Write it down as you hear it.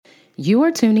You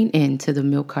are tuning in to the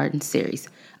Milk Carton series.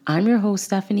 I'm your host,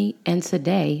 Stephanie, and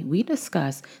today we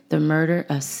discuss the murder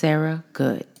of Sarah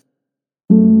Goode.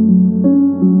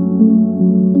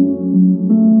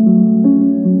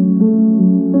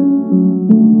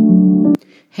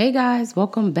 Hey guys,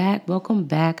 welcome back.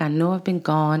 I know I've been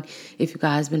gone. If you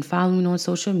guys been following me on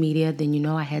social media, then you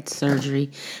know I had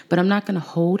surgery, but I'm not going to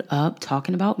hold up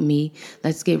talking about me.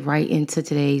 Let's get right into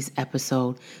today's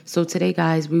episode. So today,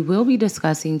 guys, we will be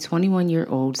discussing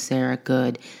 21-year-old Sarah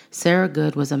Goode. Sarah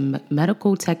Goode was a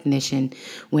medical technician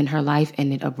when her life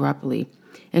ended abruptly.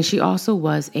 And she also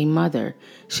was a mother.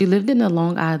 She lived in the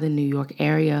Long Island, New York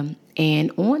area.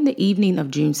 And on the evening of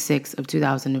June 6th of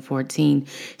 2014,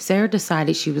 Sarah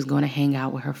decided she was going to hang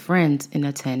out with her friends and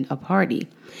attend a party.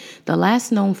 The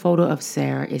last known photo of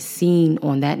Sarah is seen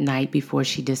on that night before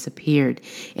she disappeared.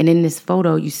 And in this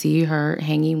photo, you see her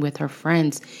hanging with her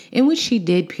friends, in which she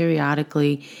did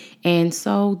periodically. And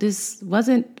so this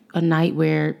wasn't a night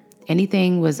where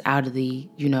anything was out of the,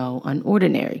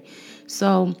 unordinary.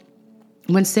 So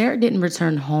when Sarah didn't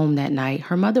return home that night,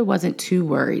 her mother wasn't too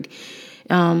worried.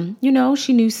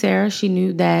 She knew Sarah. She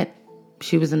knew that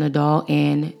she was an adult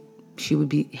and she would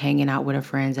be hanging out with her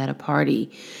friends at a party.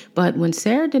 But when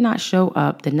Sarah did not show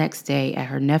up the next day at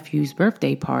her nephew's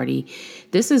birthday party,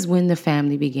 this is when the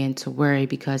family began to worry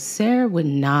because Sarah would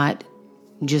not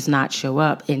show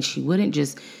up, and she wouldn't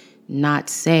just not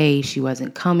say she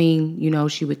wasn't coming.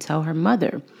 She would tell her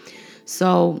mother.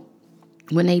 So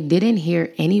when they didn't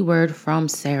hear any word from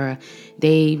Sarah,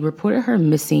 they reported her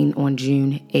missing on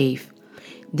June 8th.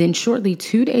 Then shortly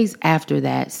 2 days after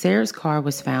that, Sarah's car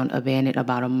was found abandoned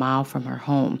about a mile from her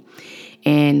home.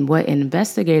 And what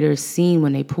investigators seen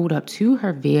when they pulled up to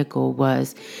her vehicle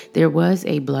was there was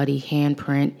a bloody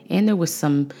handprint and there was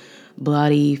some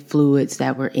bloody fluids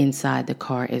that were inside the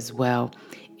car as well.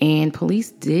 And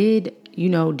police did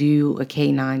do a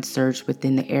K9 search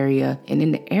within the area. And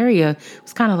in the area, it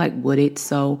was kind of like wooded.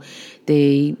 So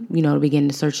they, began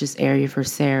to search this area for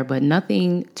Sarah, but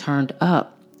nothing turned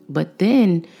up. But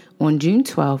then on June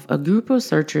 12th, a group of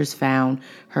searchers found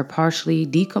her partially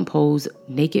decomposed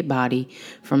naked body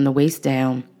from the waist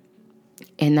down.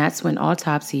 And that's when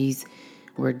autopsies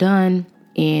were done.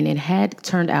 And it had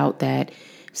turned out that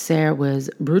Sarah was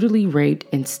brutally raped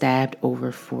and stabbed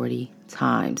over 40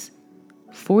 times.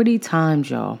 40 times,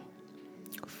 y'all.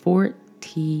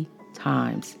 40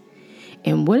 times.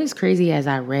 And what is crazy, as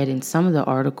I read in some of the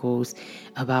articles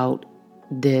about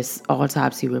this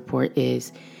autopsy report,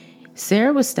 is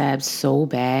Sarah was stabbed so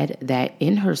bad that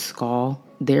in her skull,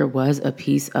 there was a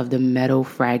piece of the metal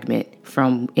fragment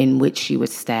from in which she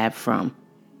was stabbed from.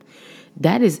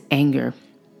 That is anger.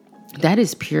 That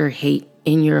is pure hate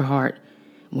in your heart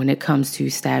when it comes to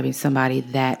stabbing somebody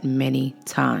that many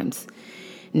times.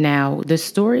 Now, the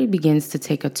story begins to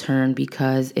take a turn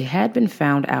because it had been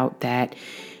found out that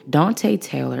Dante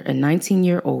Taylor, a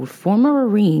 19-year-old former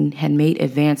Marine, had made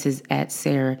advances at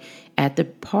Sarah at the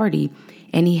party,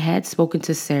 and he had spoken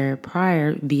to Sarah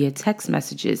prior via text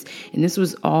messages. And this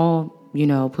was all,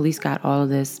 police got all of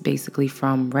this basically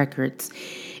from records.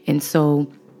 And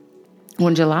so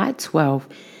on July 12th,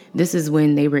 this is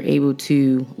when they were able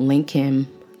to link him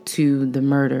to the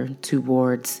murder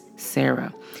towards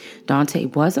Sarah. Dante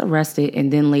was arrested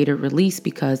and then later released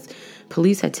because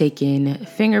police had taken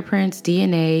fingerprints,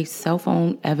 DNA, cell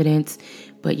phone evidence.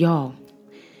 But y'all,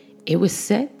 it was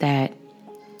said that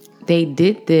they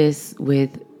did this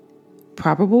without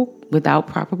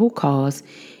probable cause,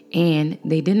 and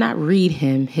they did not read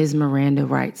him his Miranda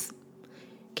rights.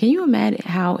 Can you imagine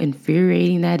how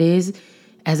infuriating that is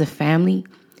as a family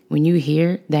when you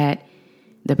hear that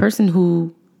the person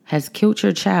who has killed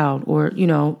your child or,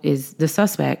 is the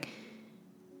suspect,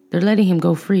 they're letting him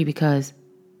go free because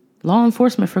law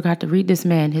enforcement forgot to read this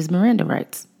man his Miranda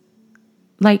rights?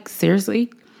 Like,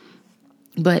 seriously?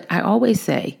 But I always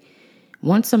say,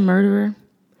 once a murderer,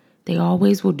 they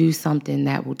always will do something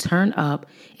that will turn up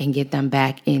and get them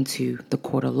back into the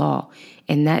court of law.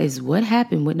 And that is what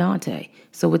happened with Dante.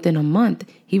 So within a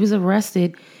month, he was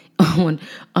arrested on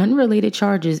unrelated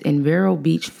charges in Vero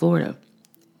Beach, Florida.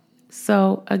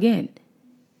 So again,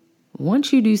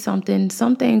 once you do something,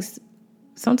 some things,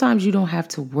 sometimes you don't have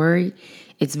to worry.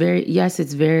 It's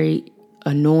very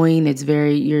annoying. It's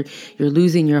you're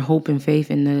losing your hope and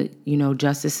faith in the,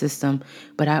 justice system.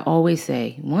 But I always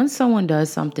say, once someone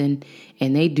does something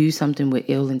and they do something with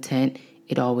ill intent,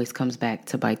 it always comes back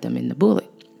to bite them in the bullet,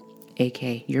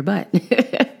 aka your butt.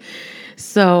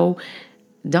 So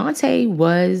Dante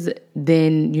was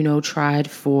then, tried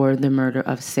for the murder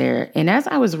of Sarah. And as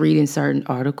I was reading certain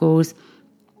articles,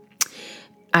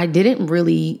 I didn't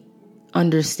really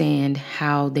understand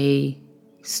how they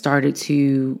started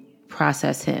to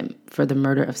process him for the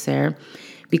murder of Sarah.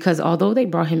 Because although they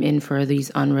brought him in for these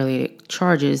unrelated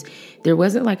charges, there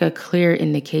wasn't like a clear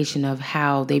indication of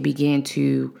how they began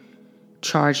to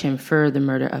charge him for the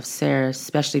murder of Sarah,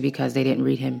 especially because they didn't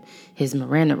read him his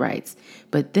Miranda rights.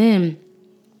 But then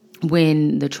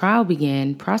when the trial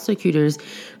began, prosecutors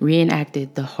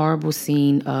reenacted the horrible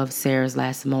scene of Sarah's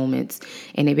last moments.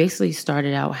 And they basically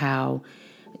started out how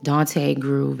Dante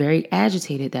grew very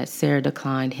agitated that Sarah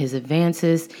declined his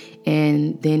advances,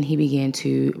 and then he began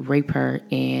to rape her,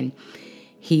 and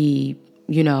he,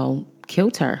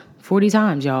 killed her 40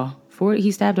 times, y'all.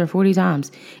 He stabbed her 40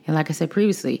 times. And like I said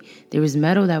previously, there was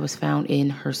metal that was found in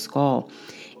her skull.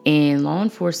 And law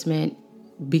enforcement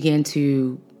began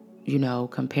to,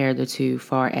 compare the two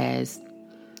far as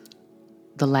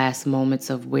the last moments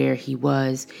of where he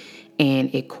was.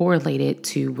 And it correlated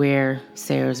to where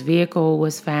Sarah's vehicle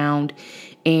was found.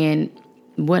 And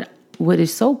what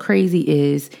is so crazy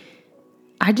is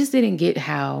I just didn't get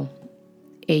how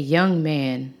a young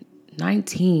man,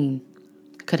 19,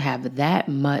 could have that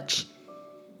much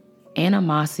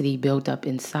animosity built up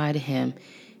inside of him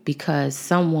because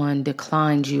someone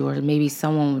declined you, or maybe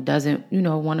someone doesn't,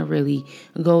 want to really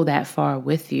go that far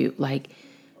with you. Like,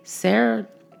 Sarah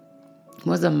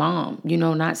was a mom,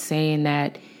 not saying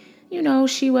that,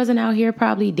 she wasn't out here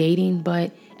probably dating,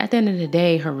 but at the end of the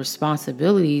day, her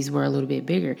responsibilities were a little bit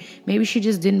bigger. Maybe she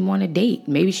just didn't want to date.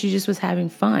 Maybe she just was having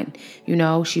fun.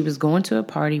 She was going to a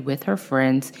party with her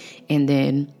friends, and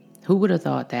then who would have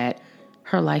thought that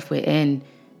her life would end,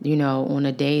 on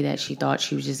a day that she thought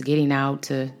she was just getting out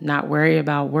to not worry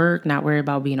about work, not worry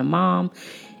about being a mom.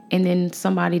 And then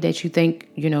somebody that you think,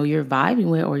 you're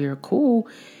vibing with or you're cool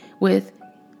with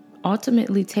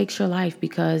ultimately takes your life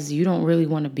because you don't really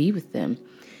want to be with them.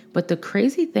 But the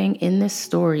crazy thing in this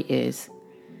story is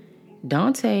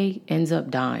Dante ends up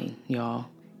dying, y'all.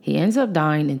 He ends up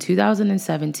dying in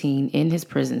 2017 in his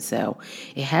prison cell.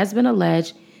 It has been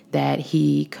alleged that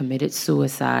he committed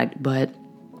suicide, but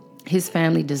his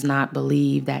family does not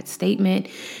believe that statement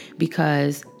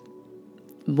because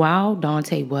while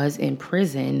Dante was in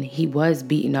prison, he was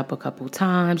beaten up a couple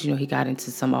times. He got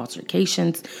into some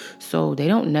altercations. So they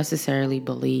don't necessarily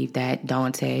believe that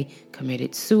Dante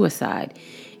committed suicide.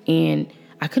 And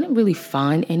I couldn't really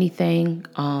find anything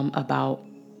about,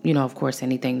 of course,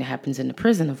 anything that happens in the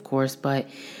prison, of course. But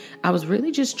I was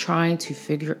really just trying to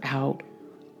figure out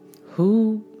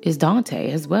who is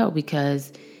Dante as well,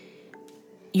 because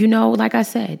like I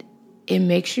said, it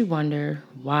makes you wonder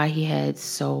why he had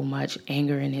so much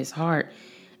anger in his heart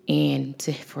and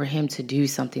for him to do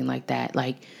something like that.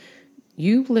 Like,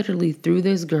 you literally threw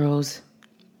this girl's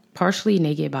partially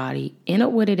naked body in a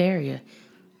wooded area.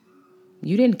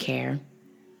 You didn't care.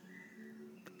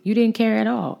 You didn't care at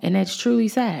all. And that's truly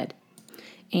sad.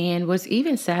 And what's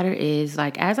even sadder is,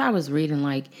 like, as I was reading,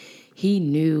 like, he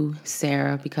knew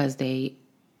Sarah because they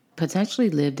potentially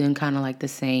lived in kind of like the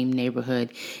same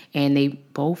neighborhood, and they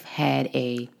both had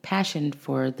a passion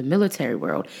for the military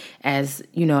world. As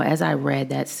I read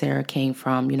that Sarah came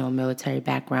from, military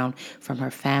background from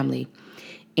her family.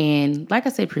 And like I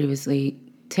said previously,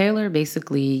 Taylor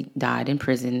basically died in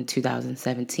prison in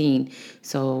 2017.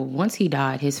 So once he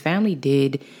died, his family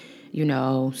did,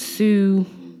 sue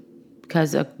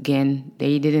because, again,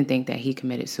 they didn't think that he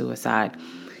committed suicide.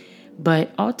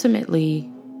 But ultimately,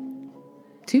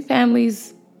 two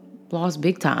families lost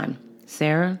big time.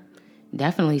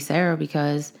 Definitely Sarah,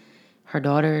 because her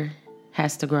daughter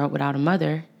has to grow up without a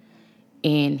mother,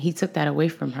 and he took that away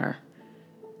from her.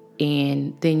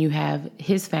 And then you have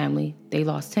his family. They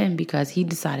lost him because he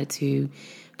decided to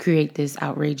create this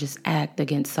outrageous act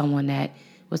against someone that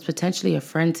was potentially a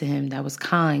friend to him, that was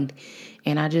kind.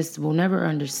 And I just will never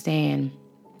understand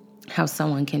how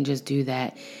someone can just do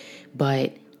that.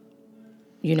 But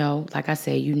like I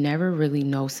said, you never really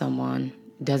know someone.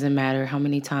 Doesn't matter how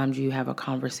many times you have a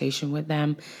conversation with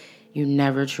them. You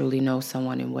never truly know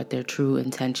someone and what their true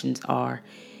intentions are.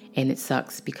 And it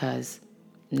sucks because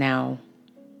now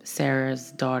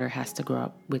Sarah's daughter has to grow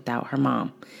up without her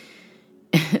mom.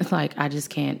 Like, I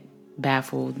just can't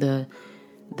baffle the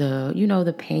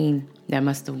pain that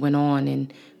must have went on,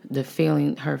 and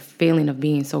her feeling of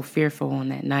being so fearful on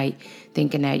that night,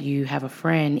 thinking that you have a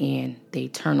friend and they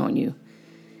turn on you.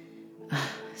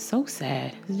 So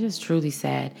sad. It's just truly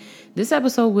sad. This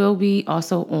episode will be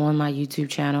also on my YouTube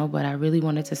channel, but I really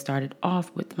wanted to start it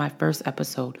off with my first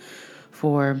episode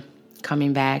for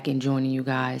coming back and joining you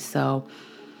guys. So,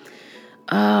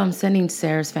 sending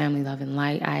Sarah's family love and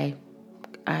light.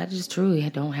 I just truly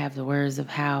don't have the words of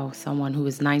how someone who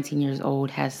is 19 years old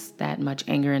has that much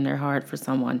anger in their heart for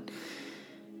someone.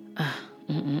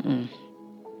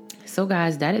 So,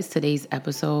 guys, that is today's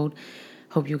episode.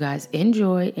 Hope you guys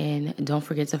enjoy, and don't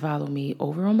forget to follow me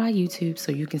over on my YouTube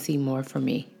so you can see more from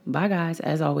me. Bye, guys.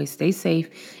 As always, stay safe,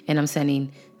 and I'm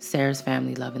sending Sarah's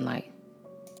family love and light.